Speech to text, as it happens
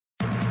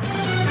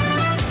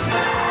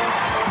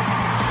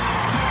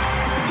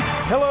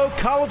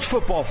college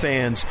football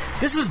fans.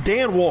 This is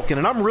Dan Wolken,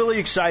 and I'm really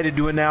excited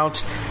to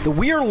announce that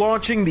we are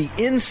launching the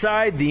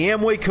Inside the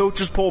Amway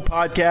Coaches Poll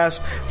podcast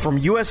from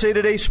USA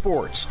Today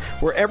Sports,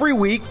 where every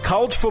week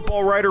college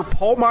football writer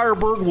Paul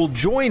Meyerberg will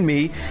join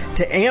me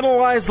to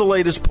analyze the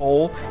latest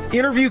poll,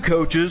 interview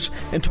coaches,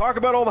 and talk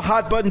about all the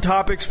hot-button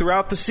topics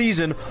throughout the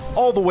season,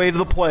 all the way to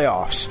the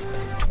playoffs.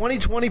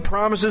 2020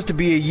 promises to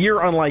be a year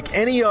unlike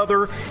any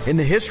other in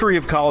the history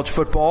of college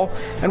football,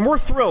 and we're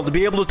thrilled to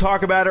be able to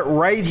talk about it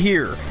right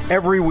here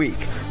every week.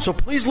 So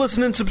please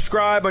listen and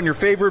subscribe on your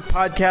favorite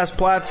podcast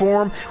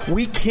platform.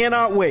 We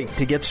cannot wait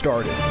to get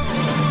started.